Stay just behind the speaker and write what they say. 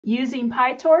using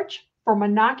PyTorch for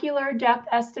monocular depth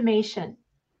estimation.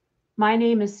 My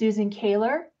name is Susan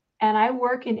Kaler, and I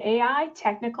work in AI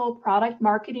technical product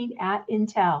marketing at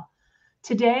Intel.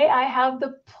 Today, I have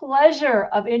the pleasure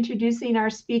of introducing our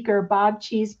speaker, Bob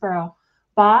Chesebrough.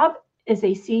 Bob is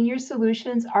a senior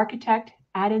solutions architect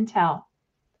at Intel.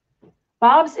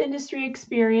 Bob's industry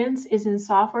experience is in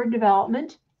software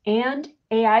development and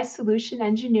AI solution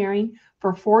engineering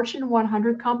for Fortune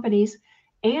 100 companies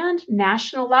and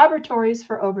national laboratories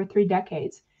for over 3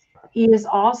 decades. He is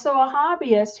also a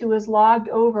hobbyist who has logged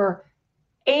over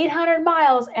 800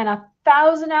 miles and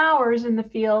 1,000 hours in the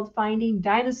field finding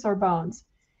dinosaur bones.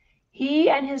 He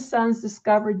and his sons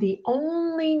discovered the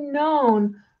only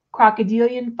known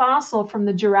crocodilian fossil from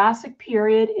the Jurassic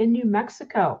period in New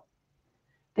Mexico.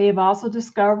 They have also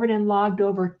discovered and logged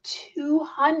over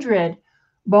 200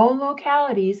 bone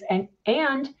localities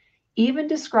and even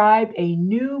described a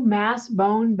new mass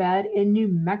bone bed in New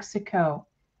Mexico.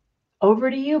 Over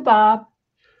to you, Bob.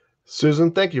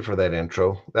 Susan, thank you for that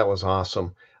intro. That was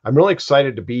awesome. I'm really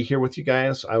excited to be here with you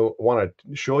guys. I want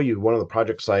to show you one of the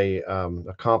projects I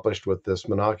accomplished with this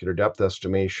monocular depth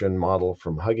estimation model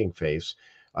from Hugging Face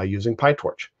using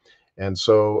PyTorch. And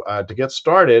so to get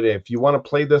started, if you want to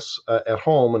play this at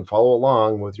home and follow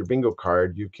along with your bingo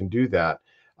card, you can do that.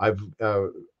 I've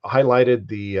highlighted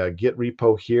the Git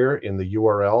repo here in the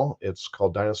URL. It's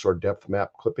called Dinosaur Depth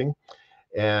Map Clipping.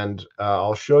 And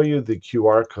I'll show you the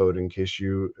QR code in case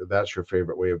that's your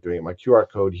favorite way of doing it. My QR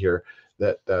code here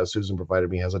that Susan provided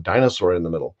me has a dinosaur in the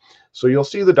middle. So you'll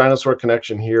see the dinosaur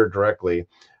connection here directly.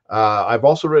 I've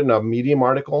also written a Medium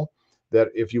article that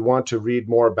if you want to read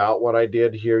more about what I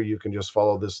did here, you can just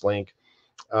follow this link.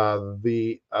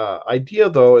 The idea,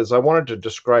 though, is I wanted to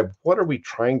describe what are we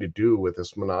trying to do with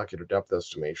this monocular depth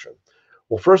estimation.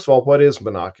 Well, first of all, what is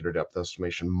monocular depth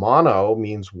estimation? Mono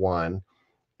means one,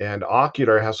 and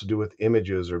ocular has to do with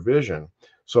images or vision.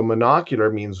 So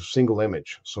monocular means single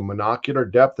image. So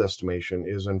monocular depth estimation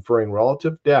is inferring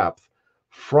relative depth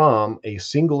from a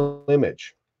single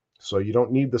image. So you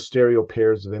don't need the stereo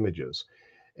pairs of images.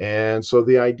 And so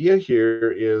the idea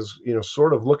here is,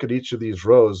 sort of look at each of these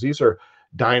rows. These are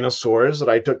dinosaurs that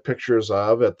I took pictures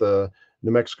of at the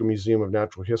New Mexico Museum of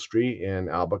Natural History in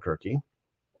Albuquerque.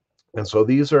 And so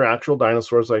these are actual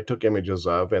dinosaurs I took images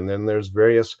of. And then there's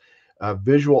various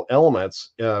visual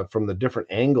elements from the different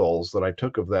angles that I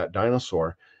took of that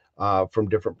dinosaur from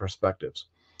different perspectives.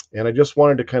 And I just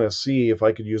wanted to kind of see if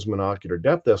I could use monocular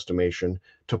depth estimation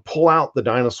to pull out the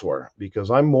dinosaur,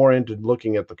 because I'm more into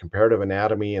looking at the comparative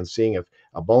anatomy and seeing if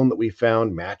a bone that we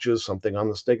found matches something on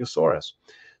the Stegosaurus.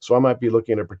 So I might be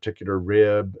looking at a particular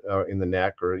rib in the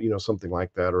neck, or something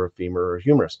like that, or a femur or a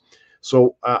humerus.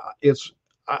 So it's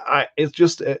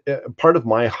just a part of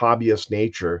my hobbyist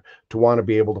nature to want to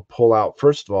be able to pull out,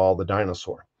 first of all, the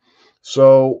dinosaur.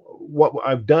 So what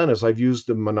I've done is I've used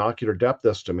the monocular depth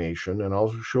estimation, and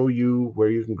I'll show you where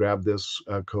you can grab this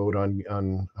code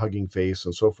on Hugging Face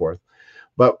and so forth.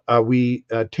 But we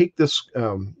take this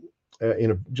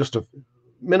just a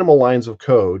minimal lines of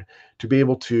code to be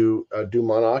able to do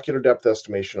monocular depth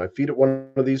estimation. I feed it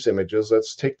one of these images.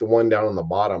 Let's take the one down on the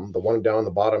bottom. The one down on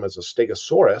the bottom is a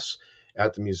Stegosaurus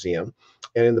at the museum.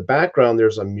 And in the background,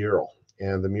 there's a mural.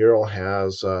 And the mural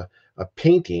has a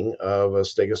painting of a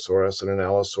Stegosaurus and an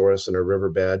Allosaurus in a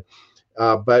riverbed.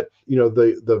 But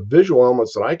the visual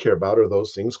elements that I care about are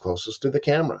those things closest to the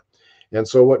camera. And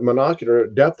so what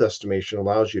monocular depth estimation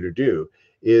allows you to do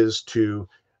is to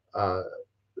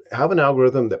have an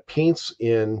algorithm that paints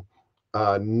in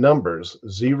numbers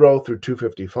 0 through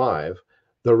 255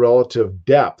 the relative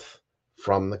depth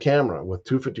from the camera, with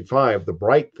 255 the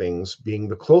bright things being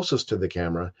the closest to the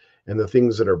camera and the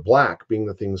things that are black being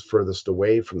the things furthest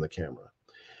away from the camera.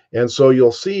 And so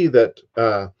you'll see that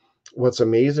what's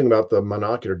amazing about the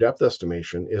monocular depth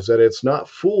estimation is that it's not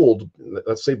fooled,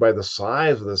 let's say, by the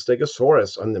size of the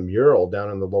Stegosaurus on the mural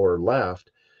down in the lower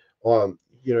left.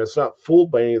 It's not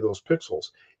fooled by any of those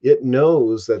pixels. It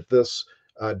knows that this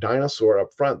dinosaur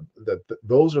up front, that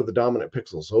those are the dominant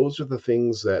pixels. Those are the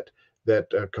things that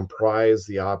comprise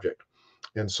the object.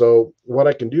 And so what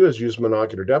I can do is use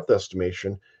monocular depth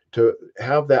estimation to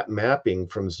have that mapping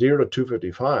from 0 to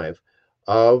 255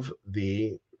 of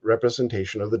the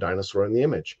representation of the dinosaur in the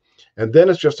image. And then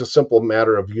it's just a simple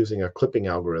matter of using a clipping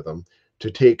algorithm to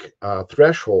take a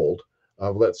threshold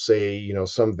of, let's say,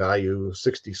 some value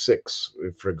 66,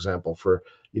 for example, for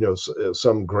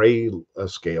some gray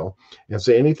scale, and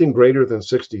say anything greater than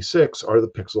 66 are the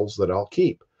pixels that I'll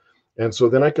keep. And so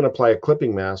then I can apply a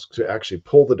clipping mask to actually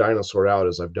pull the dinosaur out,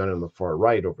 as I've done in the far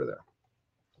right over there.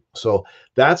 So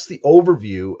that's the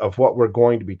overview of what we're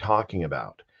going to be talking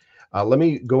about. Let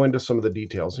me go into some of the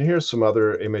details. And here's some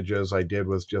other images I did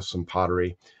with just some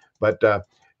pottery. But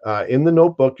in the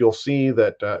notebook, you'll see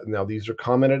that now these are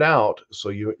commented out. So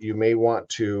you may want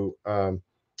to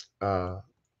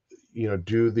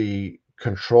do the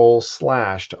control /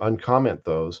 to uncomment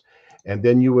those. And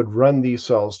then you would run these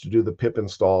cells to do the pip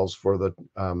installs for the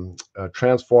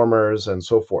transformers and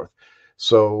so forth.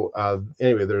 So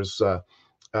anyway,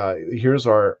 here's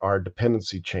our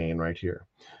dependency chain right here.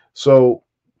 So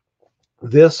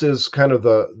this is kind of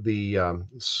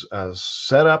the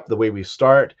setup, the way we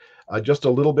start. Just a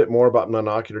little bit more about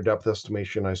monocular depth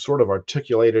estimation. I sort of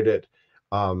articulated it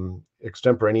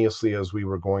extemporaneously as we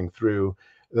were going through.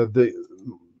 The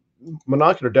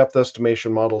monocular depth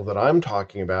estimation model that I'm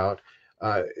talking about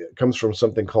comes from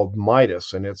something called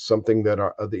MIDAS, and it's something that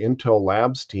the Intel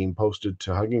Labs team posted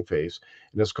to Hugging Face,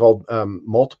 and it's called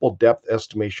multiple depth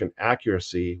estimation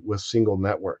accuracy with single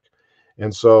network.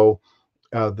 And so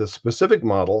the specific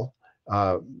model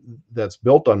that's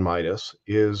built on MIDAS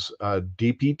is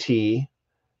DPT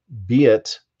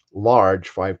BIT large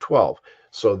 512.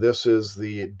 So this is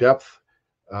the depth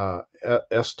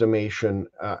estimation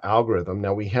algorithm.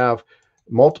 Now we have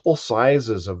multiple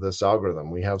sizes of this algorithm.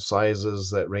 We have sizes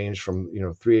that range from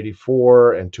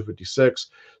 384 and 256.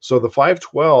 So the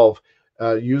 512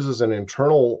 uses an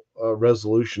internal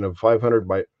resolution of 500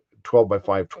 by 12 by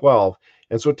 512.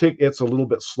 And so it's a little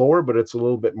bit slower, but it's a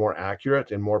little bit more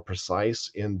accurate and more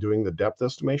precise in doing the depth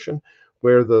estimation,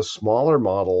 where the smaller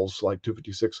models like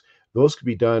 256, those could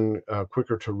be done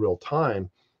quicker to real time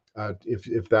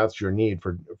if that's your need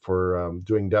for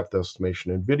doing depth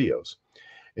estimation in videos.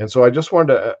 And so I just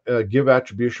wanted to give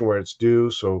attribution where it's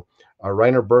due. So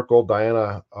Rainer Burkle,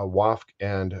 Diana Wafk,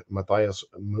 and Matthias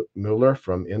Müller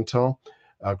from Intel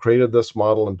created this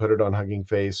model and put it on Hugging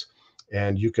Face.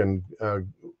 And you can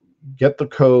get the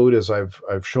code as I've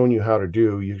shown you how to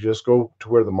do. You just go to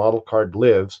where the model card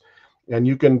lives, and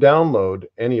you can download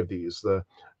any of these, the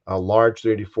large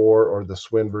 384 or the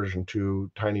Swin version 2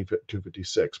 tiny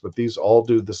 256, but these all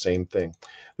do the same thing.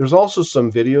 There's also some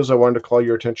videos I wanted to call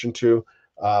your attention to,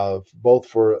 both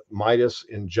for MIDAS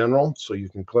in general, so you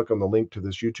can click on the link to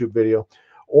this YouTube video,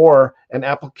 or an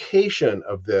application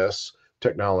of this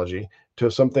technology to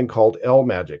something called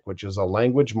LMagic, which is a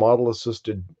language model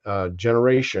assisted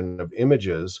generation of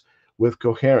images with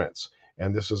coherence.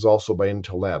 And this is also by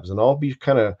Intel Labs. And I'll be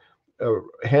kind of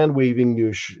hand waving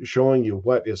you, showing you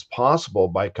what is possible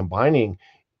by combining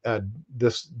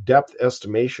this depth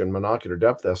estimation, monocular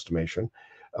depth estimation.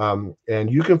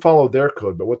 And you can follow their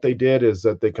code, but what they did is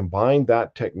that they combined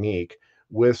that technique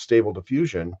with Stable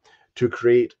Diffusion to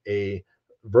create a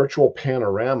virtual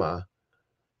panorama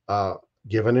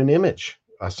given an image,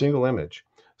 a single image.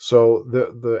 So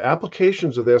the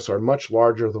applications of this are much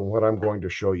larger than what I'm going to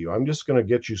show you. I'm just going to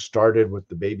get you started with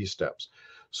the baby steps.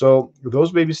 So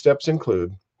those baby steps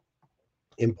include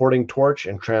importing torch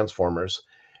and transformers,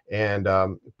 and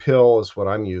pill is what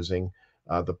I'm using,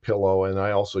 the pillow, and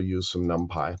I also use some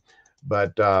NumPy.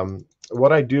 But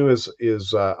what I do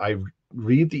is I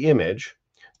read the image,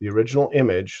 the original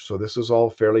image. So this is all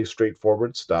fairly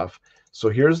straightforward stuff. So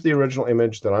here's the original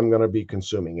image that I'm going to be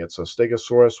consuming. It's a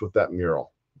Stegosaurus with that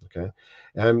mural. Okay,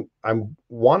 and I'm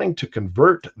wanting to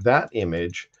convert that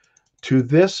image to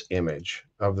this image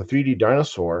of the 3D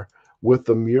dinosaur with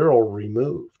the mural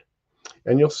removed.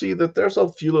 And you'll see that there's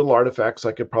a few little artifacts.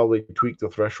 I could probably tweak the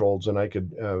thresholds and I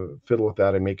could fiddle with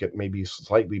that and make it maybe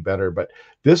slightly better. But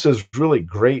this is really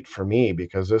great for me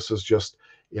because this is just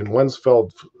in one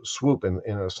fell swoop, in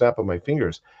a snap of my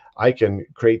fingers, I can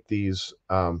create these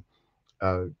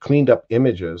cleaned up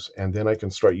images, and then I can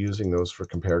start using those for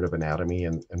comparative anatomy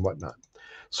and whatnot.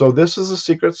 So this is a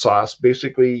secret sauce.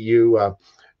 Basically, you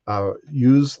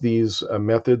use these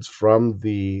methods from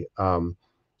the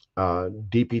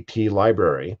DPT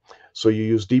library. So you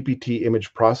use DPT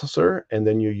image processor, and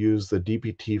then you use the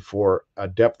DPT for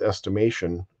depth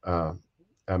estimation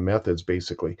methods,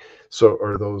 basically. So,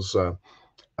 or those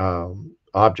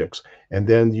objects. And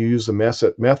then you use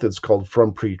the methods called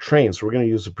from pre-trained. So we're going to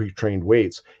use the pre-trained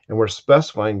weights, and we're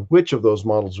specifying which of those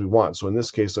models we want. So in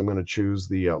this case, I'm going to choose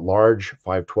the large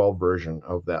 512 version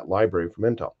of that library from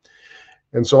Intel.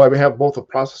 And so I have both a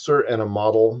processor and a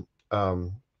model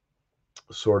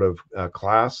sort of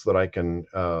class that I can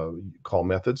call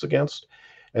methods against.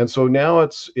 And so now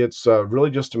it's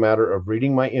really just a matter of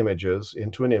reading my images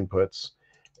into an inputs,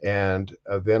 and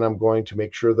then I'm going to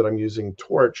make sure that I'm using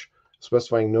torch,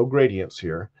 specifying no gradients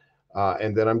here.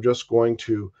 And then I'm just going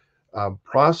to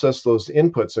process those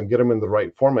inputs and get them in the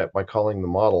right format by calling the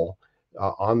model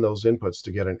on those inputs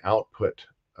to get an output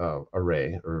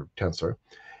array or tensor.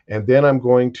 And then I'm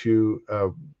going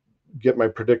to get my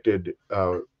predicted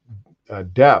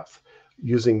depth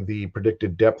using the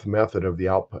predicted depth method of the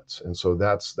outputs. And so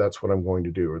that's what I'm going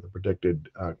to do, or the predicted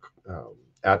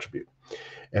attribute.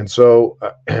 And so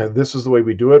this is the way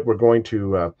we do it. We're going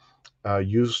to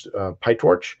use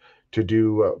PyTorch to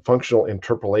do functional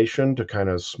interpolation to kind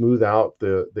of smooth out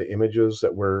the images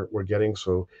that we're getting.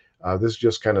 So this is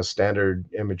just kind of standard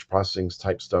image processing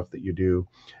type stuff that you do.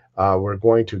 We're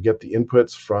going to get the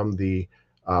inputs from the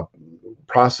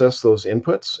process those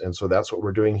inputs, and so that's what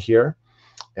we're doing here.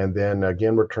 And then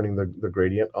again, we're turning the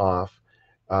gradient off.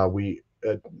 We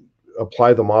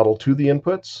apply the model to the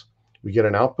inputs, we get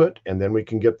an output, and then we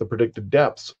can get the predicted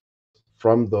depths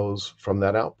from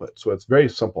that output. So it's very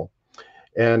simple.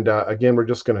 And again, we're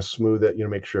just going to smooth it,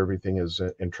 make sure everything is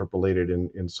interpolated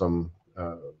in some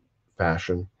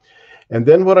fashion. And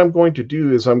then what I'm going to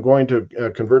do is I'm going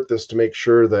to convert this to make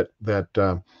sure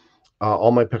that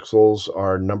all my pixels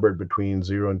are numbered between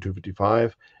 0 and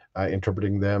 255,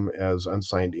 interpreting them as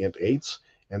unsigned int 8s,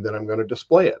 and then I'm going to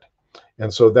display it.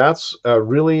 And so that's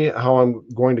really how I'm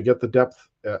going to get the depth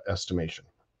estimation.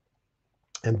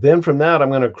 And then from that, I'm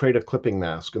going to create a clipping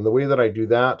mask. And the way that I do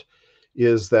that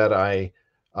is that I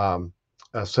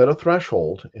set a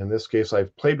threshold. In this case,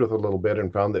 I've played with it a little bit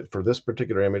and found that for this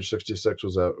particular image, 66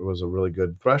 was a really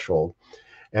good threshold.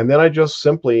 And then I just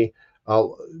simply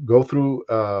go through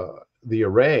the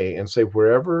array and say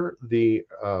wherever the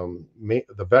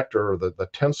vector or the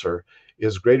tensor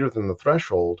is greater than the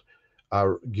threshold,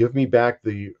 give me back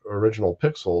the original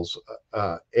pixels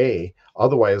A,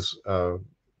 otherwise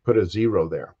put a 0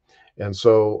 there. And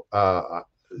so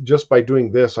just by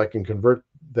doing this, I can convert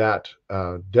that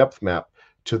depth map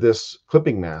to this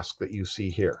clipping mask that you see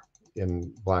here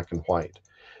in black and white.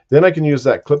 Then I can use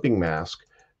that clipping mask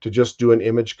to just do an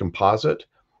image composite.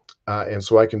 And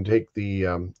so I can take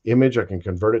the image, I can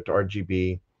convert it to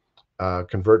RGB,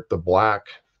 convert the black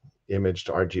image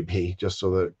to RGB, just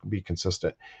so that it can be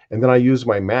consistent. And then I use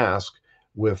my mask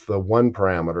with the one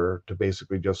parameter to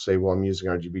basically just say, well, I'm using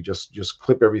RGB, just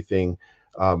clip everything,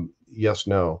 yes,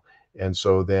 no. And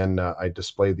so then I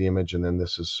display the image, and then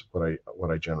this is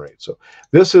what I generate. So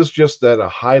this is just at a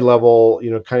high level,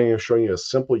 kind of showing you a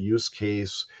simple use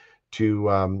case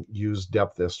to use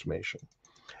depth estimation.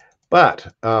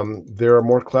 But there are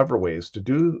more clever ways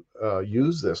to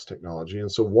use this technology.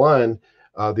 And so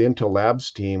the Intel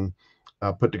Labs team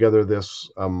put together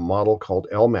this model called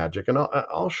LMagic, and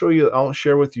I'll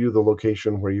share with you the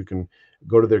location where you can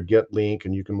go to their Git link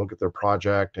and you can look at their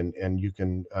project, and you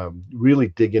can really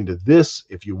dig into this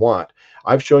if you want.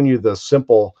 I've shown you the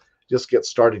simple, just get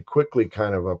started quickly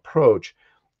kind of approach.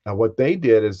 What they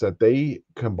did is that they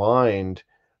combined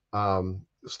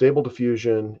stable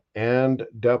diffusion and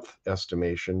depth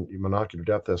estimation, monocular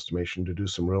depth estimation, to do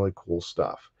some really cool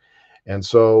stuff. And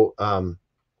so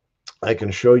I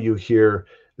can show you here,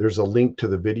 there's a link to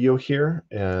the video here,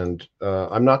 and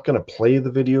I'm not going to play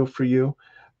the video for you,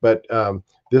 but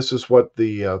this is what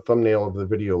the thumbnail of the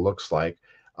video looks like.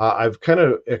 I've kind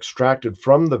of extracted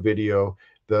from the video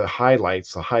the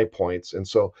highlights, the high points. And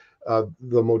so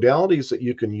the modalities that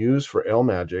you can use for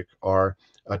LMagic are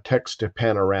a text to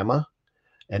panorama,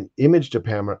 an image to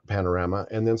panorama,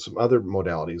 and then some other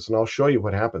modalities. And I'll show you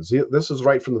what happens. This is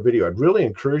right from the video. I'd really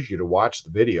encourage you to watch the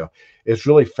video. It's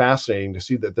really fascinating to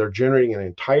see that they're generating an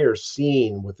entire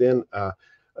scene within,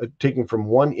 taking from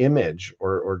one image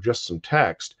or just some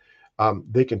text.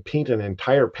 They can paint an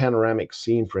entire panoramic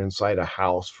scene for inside a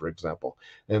house, for example.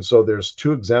 And so there's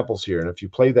two examples here. And if you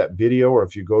play that video, or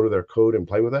if you go to their code and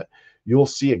play with it, you'll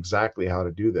see exactly how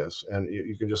to do this. And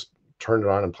you can just turn it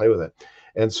on and play with it.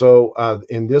 And so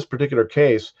in this particular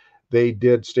case, they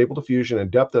did stable diffusion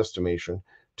and depth estimation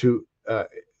to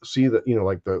see that,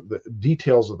 like the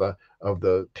details of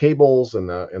the tables and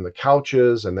the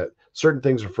couches, and that certain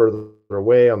things are further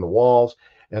away on the walls.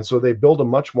 And so they build a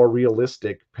much more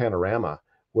realistic panorama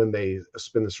when they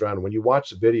spin this around. When you watch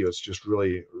the video, it's just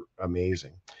really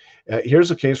amazing.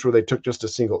 Here's a case where they took just a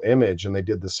single image and they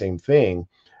did the same thing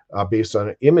based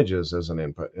on images as an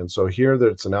input. And so here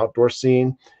it's an outdoor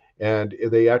scene, and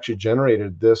they actually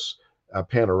generated this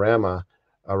panorama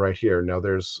right here. Now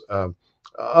there's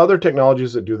other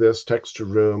technologies that do this, text to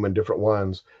room and different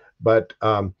ones, but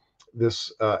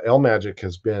this LMagic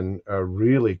has been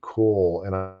really cool,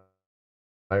 and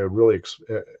I really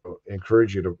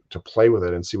encourage you to play with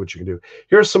it and see what you can do.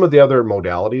 Here's some of the other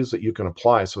modalities that you can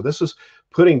apply. So this is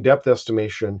putting depth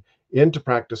estimation into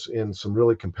practice in some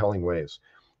really compelling ways.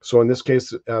 So in this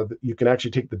case, you can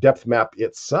actually take the depth map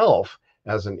itself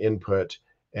as an input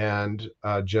and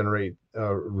generate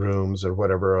rooms or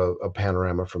whatever, a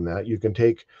panorama from that. You can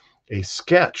take a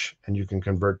sketch and you can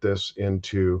convert this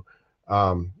into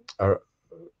a a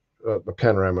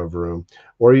panorama of a room,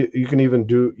 or you can even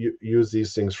use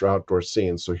these things for outdoor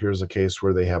scenes. So here's a case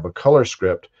where they have a color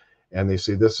script and they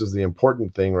say this is the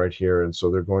important thing right here, and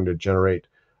so they're going to generate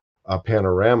a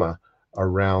panorama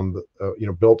around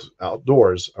built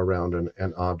outdoors around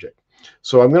an object.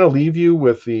 So I'm going to leave you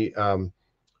with the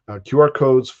QR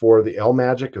codes for the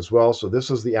LMagic as well. So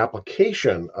this is the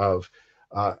application of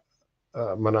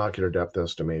monocular depth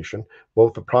estimation,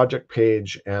 both the project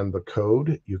page and the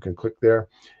code. You can click there.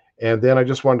 And then I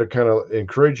just wanted to kind of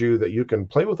encourage you that you can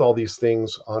play with all these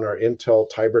things on our Intel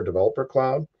Tiber Developer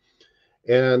Cloud.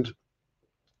 And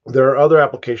there are other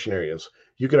application areas.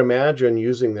 You can imagine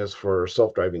using this for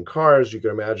self-driving cars. You can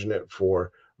imagine it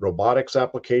for robotics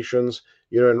applications.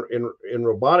 You know, in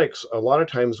robotics, a lot of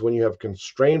times when you have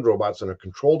constrained robots in a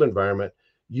controlled environment,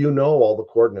 you know all the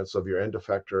coordinates of your end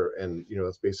effector, and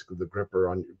that's basically the gripper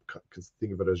on.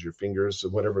 Think of it as your fingers,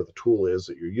 whatever the tool is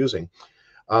that you're using.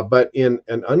 But in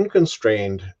an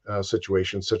unconstrained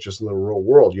situation, such as in the real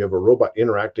world, you have a robot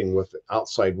interacting with the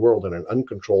outside world in an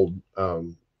uncontrolled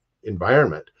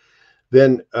environment.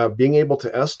 Then being able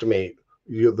to estimate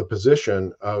the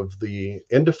position of the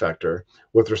end effector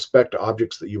with respect to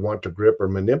objects that you want to grip or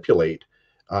manipulate.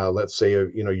 Let's say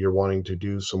you're wanting to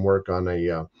do some work on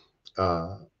a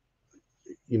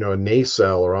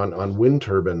nacelle or on wind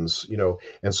turbines,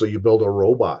 and so you build a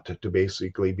robot to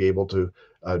basically be able to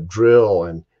drill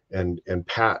and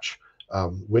patch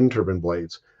wind turbine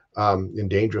blades in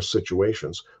dangerous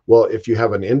situations. Well, if you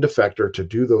have an end effector to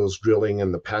do those drilling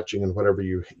and the patching and whatever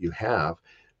you have,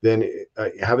 then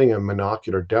having a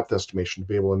monocular depth estimation to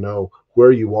be able to know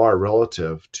where you are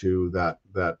relative to that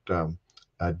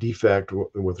defect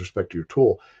with respect to your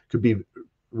tool could be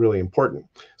really important.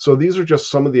 So these are just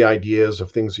some of the ideas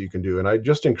of things that you can do. And I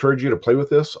just encourage you to play with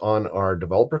this on our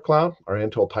developer cloud, our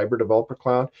Intel Tiber developer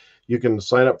cloud. You can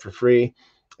sign up for free,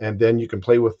 and then you can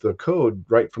play with the code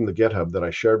right from the GitHub that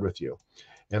I shared with you.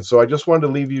 And so I just wanted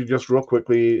to leave you just real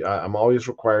quickly. I'm always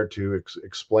required to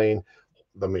explain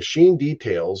the machine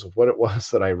details of what it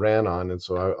was that I ran on. And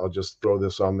so I'll just throw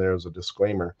this on there as a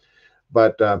disclaimer.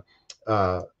 But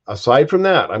aside from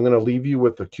that, I'm going to leave you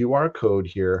with the QR code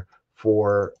here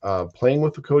for playing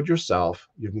with the code yourself.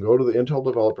 You can go to the Intel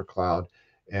Developer Cloud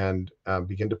and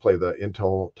begin to play the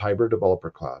Intel Tiber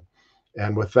Developer Cloud.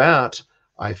 And with that,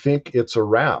 I think it's a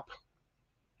wrap.